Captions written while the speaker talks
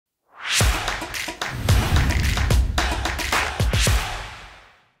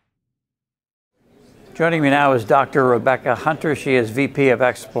Joining me now is Dr. Rebecca Hunter. She is VP of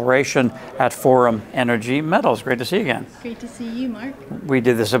Exploration at Forum Energy Metals. Great to see you again. Great to see you, Mark. We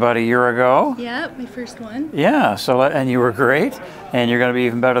did this about a year ago. Yeah, my first one. Yeah, and you were great, and you're going to be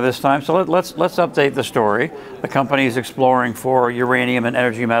even better this time. So let's update the story. The company is exploring for uranium and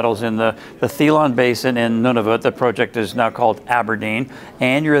energy metals in the Thelon Basin in Nunavut. The project is now called Aberdeen,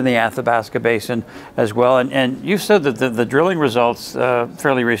 and you're in the Athabasca Basin as well. And you said that the drilling results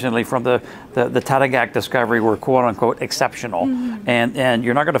fairly recently from the Tadagac discovery were quote unquote exceptional, and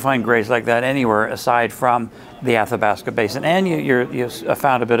you're not going to find grades like that anywhere aside from the Athabasca Basin. And you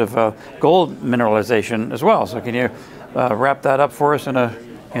found a bit of gold mineralization as well. So can you wrap that up for us in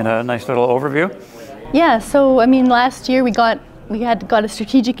a nice little overview? Yeah. So I mean, last year we got a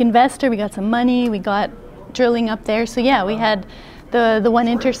strategic investor. We got some money. We got drilling up there. So yeah, we had the one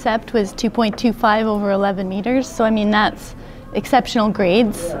intercept was 2.25 over 11 meters. So I mean, that's exceptional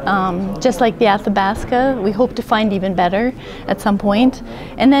grades, just like the Athabasca. We hope to find even better at some point.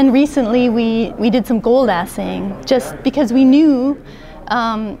 And then recently we did some gold assaying, just because we knew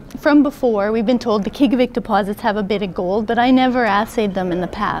from before, we've been told the Kigavik deposits have a bit of gold, but I never assayed them in the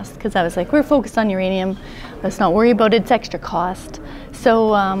past because I was like, we're focused on uranium, let's not worry about it, it's extra cost.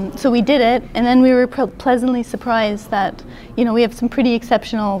 So we did it, and then we were pleasantly surprised that, you know, we have some pretty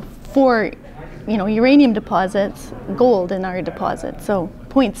exceptional uranium deposits, gold in our deposit. So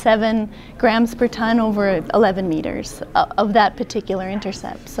 0.7 grams per ton over 11 meters of that particular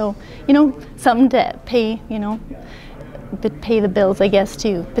intercept. So, you know, something to pay, pay the bills, I guess,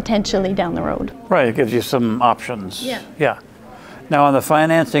 too, potentially down the road. Right, it gives you some options. Yeah. Now on the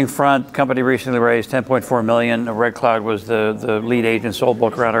financing front, company recently raised $10.4 million. Red Cloud was the lead agent, sole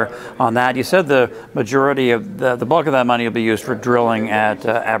book runner on that. You said the majority of the bulk of that money will be used for drilling at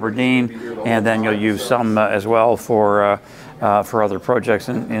Aberdeen, and then you'll use some as well for other projects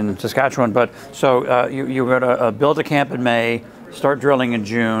in Saskatchewan. But so you're going to build a camp in May, start drilling in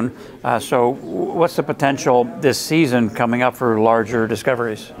June. So what's the potential this season coming up for larger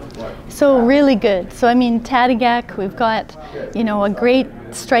discoveries? So really good. So I mean, Tadagac, we've got, a great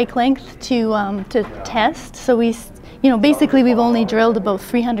strike length to test. So basically we've only drilled about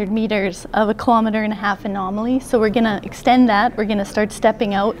 300 meters of a 1.5 kilometer anomaly. So we're going to extend that. We're going to start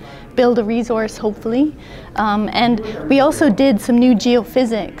stepping out, build a resource hopefully. And we also did some new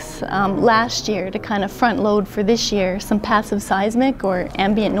geophysics last year to kind of front load for this year, some passive seismic or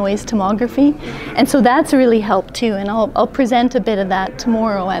ambient noise tomography. And so that's really helped too. And I'll present a bit of that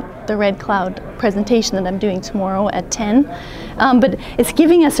tomorrow at the Red Cloud presentation that I'm doing tomorrow at 10. But it's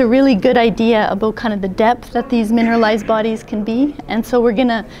giving us a really good idea about kind of the depth that these mineralized bodies can be. And so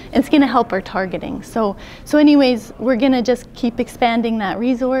it's gonna help our targeting. So anyways, we're gonna just keep expanding that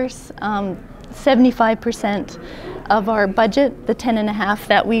resource. 75% of our budget, the 10.5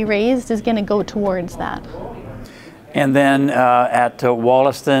 that we raised, is going to go towards that. And then at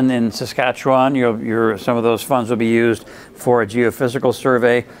Wollaston in Saskatchewan, some of those funds will be used for a geophysical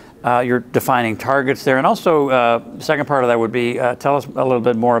survey. You're defining targets there, and also the second part of that would be tell us a little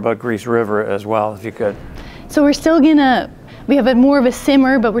bit more about Grise River as well, if you could. So we have more of a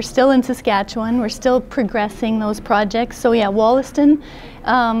simmer, but we're still in Saskatchewan. We're still progressing those projects. So yeah, Wollaston,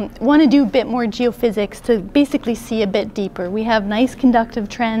 want to do a bit more geophysics to basically see a bit deeper. We have nice conductive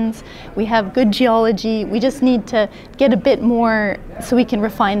trends. We have good geology. We just need to get a bit more so we can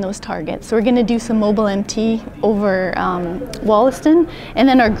refine those targets. So we're going to do some mobile MT over Wollaston. And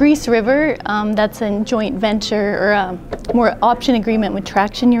then our Grise River, that's a joint venture or a more option agreement with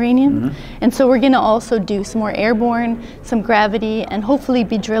Traction Uranium. And so we're going to also do some more airborne, some gravity, and hopefully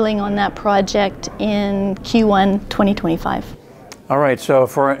be drilling on that project in Q1 2025. All right, so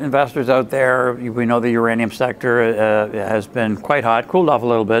for investors out there, we know the uranium sector has been quite hot, cooled off a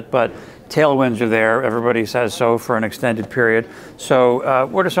little bit, but tailwinds are there. Everybody says so for an extended period. So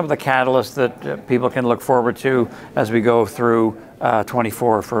what are some of the catalysts that people can look forward to as we go through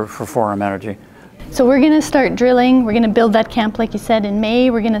 24 for Forum Energy? So we're going to start drilling. We're going to build that camp, like you said, in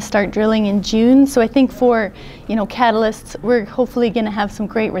May. We're going to start drilling in June. So I think for, catalysts, we're hopefully going to have some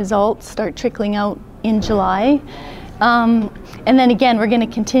great results, start trickling out in July. And then again, we're going to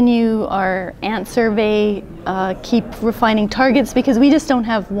continue our ant survey, keep refining targets, because we just don't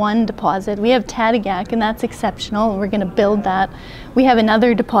have one deposit. We have Tadagac, and that's exceptional. We're going to build that. We have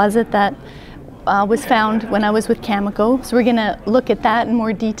another deposit that was found when I was with Cameco. So we're going to look at that in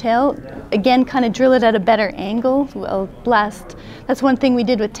more detail. Again, kind of drill it at a better angle. That's one thing we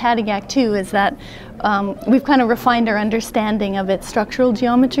did with Tadagac too, is that we've kind of refined our understanding of its structural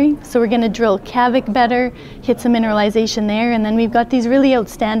geometry. So we're going to drill Kavik better, hit some mineralization there, and then we've got these really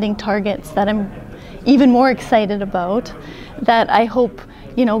outstanding targets that I'm even more excited about, that I hope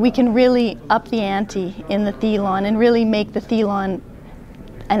you know, we can really up the ante in the Thelon and really make the Thelon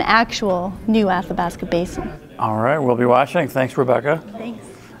an actual new Athabasca Basin. All right, we'll be watching. Thanks, Rebecca. Thanks.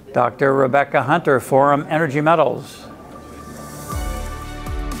 Dr. Rebecca Hunter, Forum Energy Metals.